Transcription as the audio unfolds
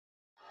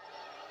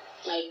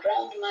my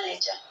ground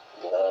manager,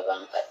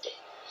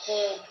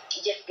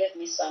 Jeff gave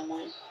me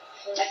someone.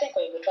 I think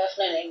we would have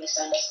a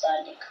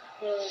misunderstanding.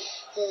 To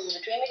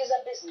make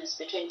a business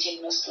between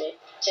Team Nosle,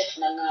 Jeff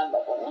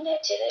Nangamba, when I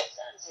tell it,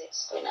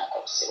 we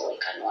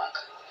can work.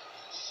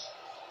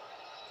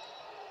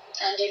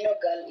 And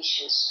girl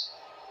issues.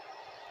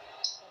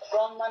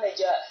 Ground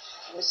manager,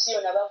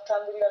 Monsieur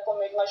Nabakambira,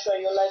 making sure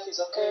your life is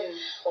okay.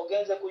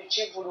 Ogenze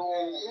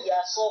kuchivulu,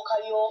 ya soka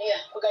yo,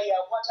 kuga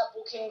ya water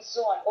booking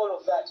so and all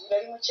of that.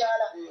 Yali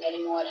muchala.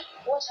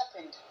 What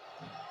happened?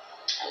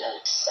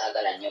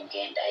 Sagala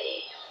nyogenda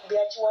ye.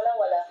 Biachiwala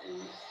wala.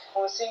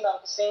 Osinga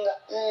nkusinga.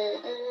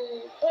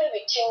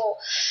 Bwebityo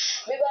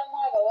bibamu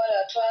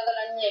abawala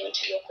twagala nnyo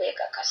ebintu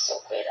by'okwekakasa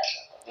okweraga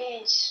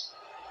bingi.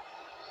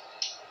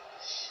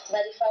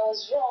 But if I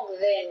was wrong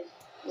then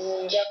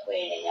nja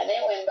kwenenya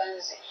naye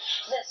wembanze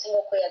nze nsinga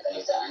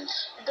okweyagalizanga.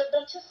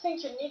 Don't you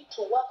think you need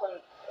to work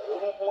on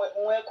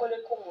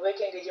mwekoleko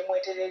mubeke engeri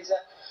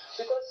mwetereza?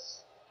 Because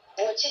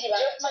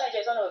Jeff manager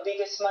is one of the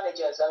biggest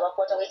managers. I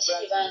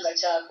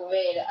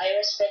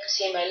respect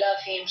him, I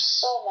love him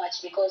so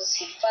much because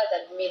he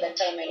fathered me the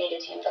time I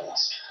needed him the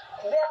most.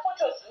 There are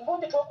photos.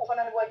 Mbundi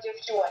tuwakufanana kwa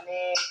Jeff Chiwa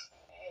ne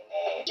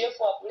Jeff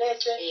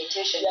wakulete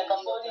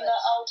yakafolinga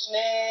out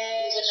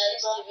ne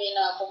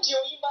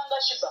tiyo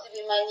ibanga Sheebah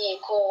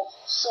sibimanyiko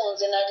so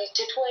nze nali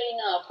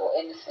tetwalinaako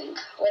anything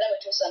wera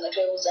bwetusanga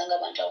twebuuzanga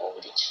abantu abo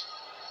bulijjo.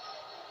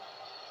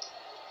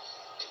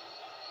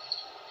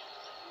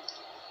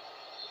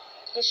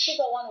 Is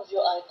Sheebah one of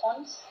your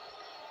icons?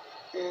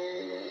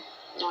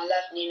 No, I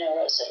love Nina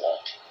Rose a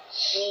lot.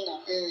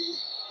 Nina?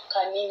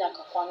 Kanina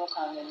kakwano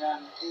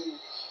kangenana.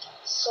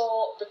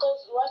 So,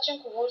 because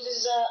watching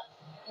Kubuziza,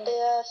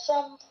 there are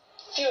some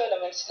few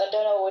elements that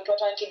don't know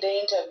what until the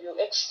interview,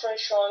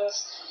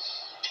 expressions.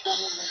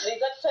 There's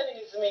that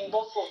feminism in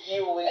both of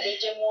you.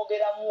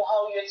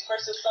 How you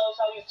express yourself,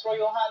 how you throw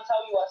your hands,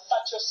 how you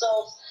assert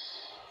yourselves.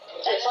 Do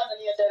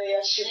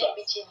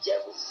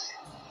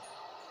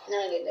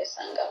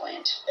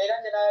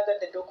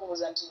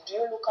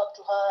you look up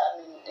to her? I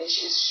mean, is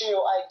she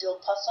your ideal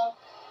person?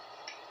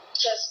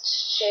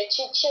 Just a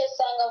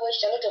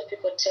lot of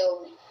people tell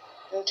me.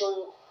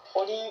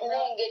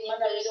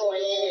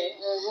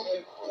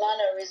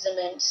 Mannerism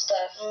and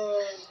stuff.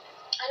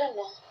 I don't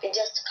know. It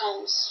just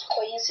comes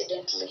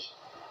coincidentally.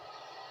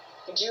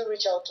 Do you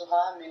reach out to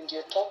her? I mean, do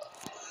you talk?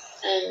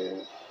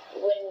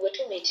 When we're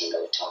two meeting,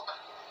 we talk.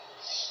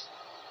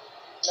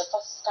 The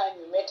first time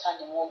you met her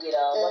in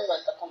Mogera, what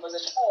was the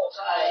conversation? Oh,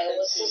 hi, it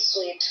was so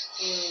sweet.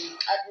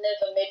 I'd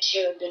never met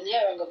you, been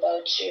hearing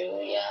about you.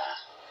 Yeah,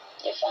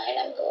 you're fine,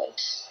 I'm good.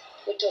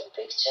 We took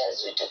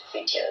pictures, we took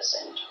videos,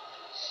 and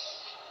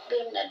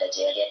I'm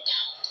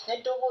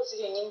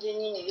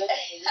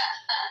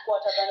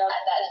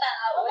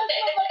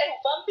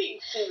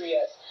being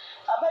serious.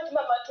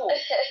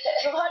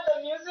 You had the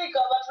music,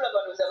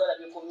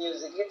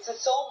 music.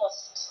 It's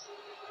almost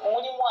and I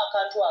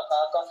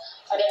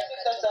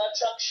think that's the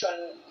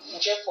attraction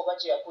Jeff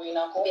Obaji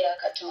Akuinako. Be a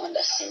cartoon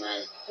that's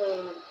Simon.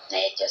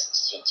 I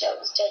just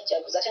jabs.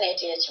 That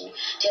night,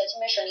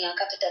 mention your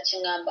cat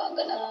touching a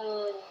bangana.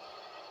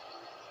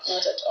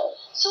 Not at all.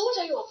 So, what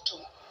are you up to?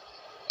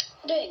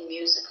 Doing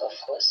music, of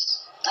course.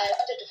 I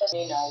wanted to first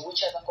know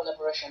which other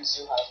collaborations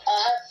you have.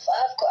 I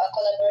have a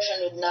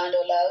collaboration with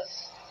Nando Love.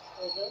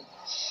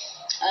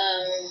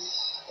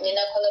 In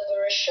a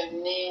collaboration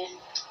with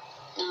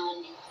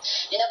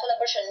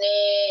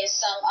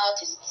some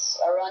artists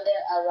around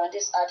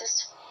this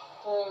artist.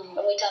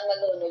 We can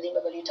alone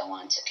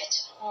want to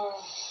get. I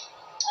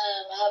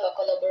have a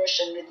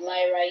collaboration with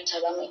my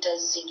writer, Bamita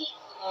Ziggy.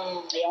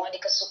 I want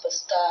a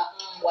superstar,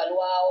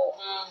 Walwao,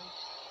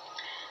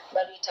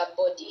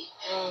 Abotodde.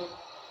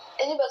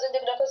 Anybody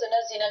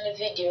that seen any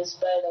videos,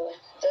 by the way,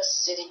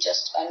 this is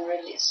just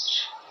unreleased.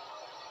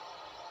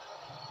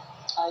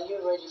 Are you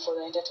ready for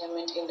the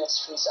entertainment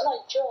industry? So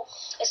like joke.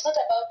 It's not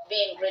about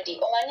being ready.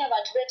 Omanya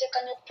abantu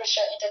betekanya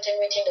pressure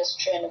entertainment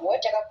industry and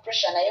what take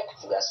pressure na yo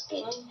kuvuga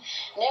speed.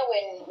 Now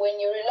when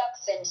you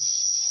relax and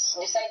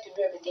decide to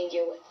do everything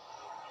your way.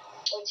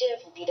 Oje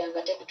vugira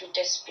ngate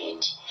kutute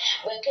speed.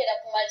 Bwenkera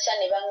kumacha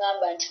ne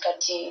bangamba nti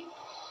kati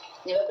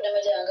ne bakuda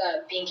majanga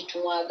pinki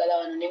tumwagala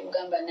wano ne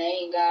mugamba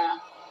naye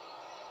nga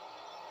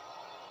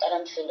I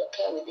don't feel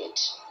okay with it.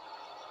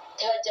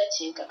 Taja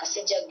chinka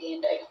kasija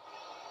gendayo.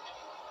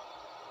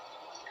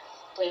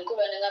 When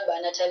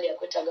Kubananga Natalia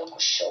Kutaga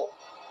show,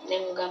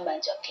 then Gamba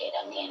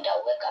Jakeda and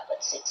I'll wake up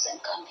at 6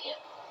 and come here.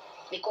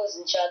 Because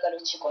in Chagalo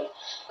Chicola,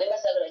 we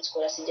must have a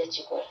Chicola Sija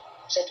Chicola,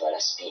 set to a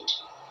speed.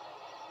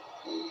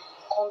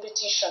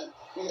 Competition,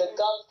 the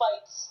girl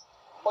fights.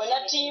 When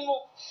a team,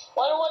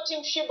 what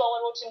team Sheebah,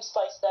 what team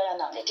Spice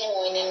Diana? The team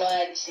winning no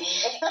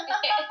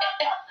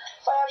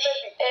Fire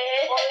baby.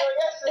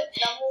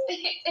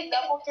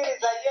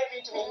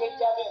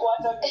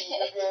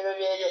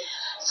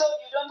 So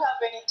you don't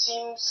have any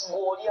teams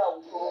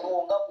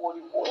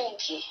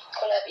Pinky,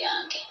 Kola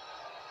Bianchi.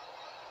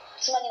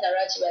 Somebody in a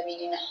Raji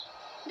Babylina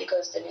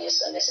because the video is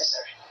so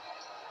necessary.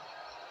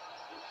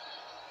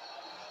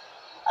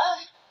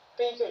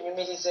 pink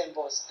onyumiriza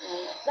emboozi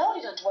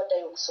nawulira nti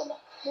waddayo okusoma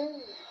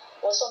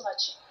osoma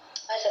ki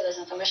bachelor's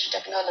information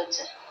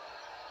technology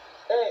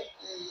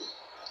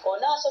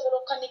onaasobola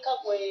okukanika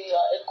gwe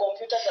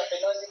computer zaffe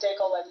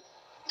n'oziteeka wali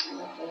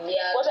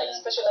what are you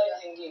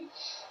specializing in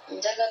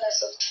njagala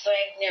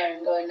software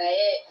engineering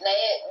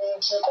naye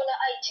nkola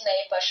IT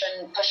naye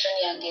passion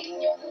yange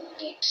erinnya mu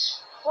lead.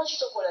 Lwaki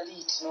tokola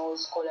lead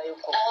n'ozikolayo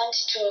I want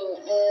to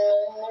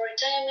mu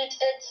retirement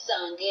aids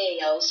zange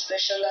I will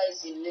specialize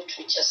in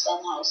literature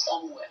somehow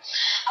somewhere.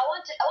 I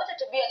wanted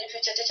to be a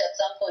literature teacher at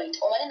some point.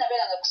 Omanyi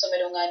nabeeranga ku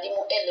ssomero nga ndi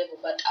mu A level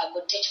but I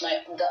could teach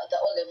the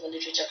O level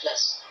literature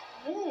class.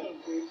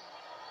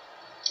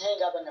 Naye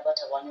ng'abaana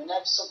batawaanyi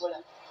onaabisobola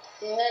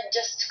not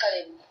just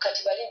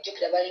kati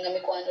balijjukira balinga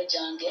mikwano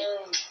gyange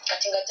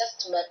kati nga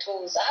just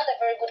mbatuuza. I had a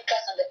very good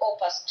class and they all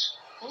passed.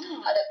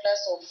 Had a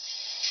class of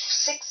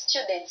 6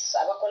 students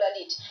abakola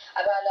lit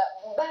abala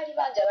baali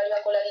bangi abali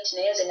bakola lit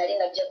naye nze nali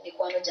najja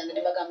mikwano gyange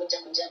ne bagamba ojja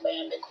kujja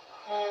mbayambeko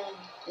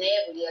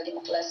naye buli ali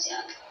mu class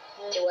yange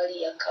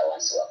tewali yakka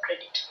wansi wa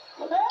credit.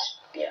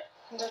 Yeah.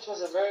 That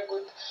was a very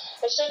good.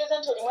 Ekitegeeza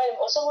nti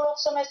olimu osobola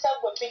okusomesa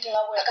gwe picking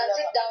up. I can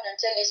sit down and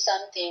tell you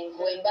something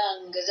wemba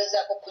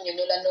ngezezaako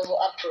kunyonyola novel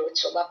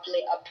approach oba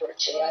play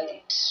approach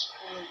eyalit.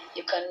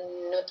 You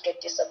cannot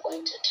get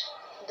disappointed.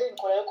 Then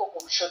kolayoko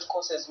ku short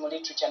courses mu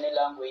literature ne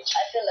language.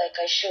 I feel like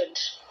I should.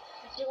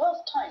 You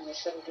have time, you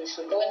should.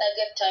 When I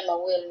get time I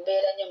will.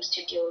 Mbeera nnyo mu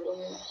studio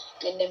olumu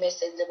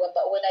nennemesezebwa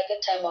but when I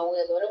get time I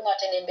will. Olumu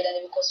ate nembeera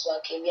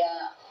n'ebikoswako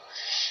ebya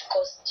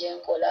course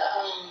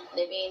gyenkola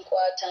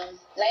nebinkwata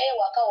naye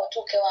waka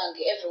otuuke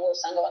wange everywhere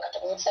osanga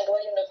bakataba musange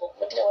wali novo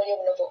mutire wali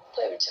obunovo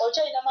kwebitya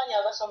okyalina maanyi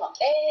agasoma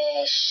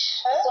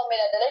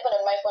somera ddala even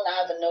on my phone I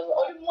have a novel.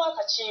 Oli mu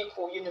mwaka ki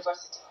ku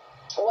university?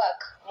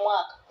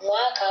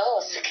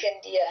 Mwaka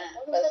second year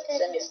first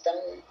semester.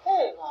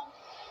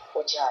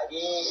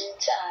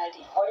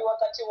 Okyali oli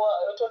wakati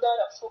wa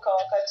todala kufuuka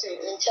wakati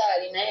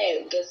nkyali naye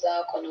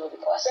gezaako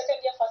n'obikwasa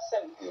second year first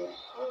sem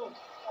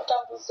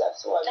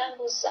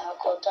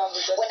otambuzaako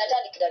we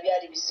natandikira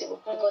byali bizibu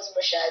because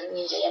pressure yali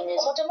nyingi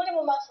ey'emyezi. Temuli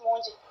mu math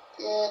mungi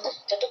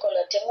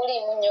tetukola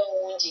temuliimu nnyo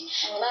mungi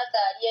math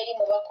ali eri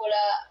mu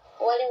bakola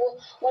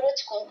waliwo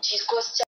kikosi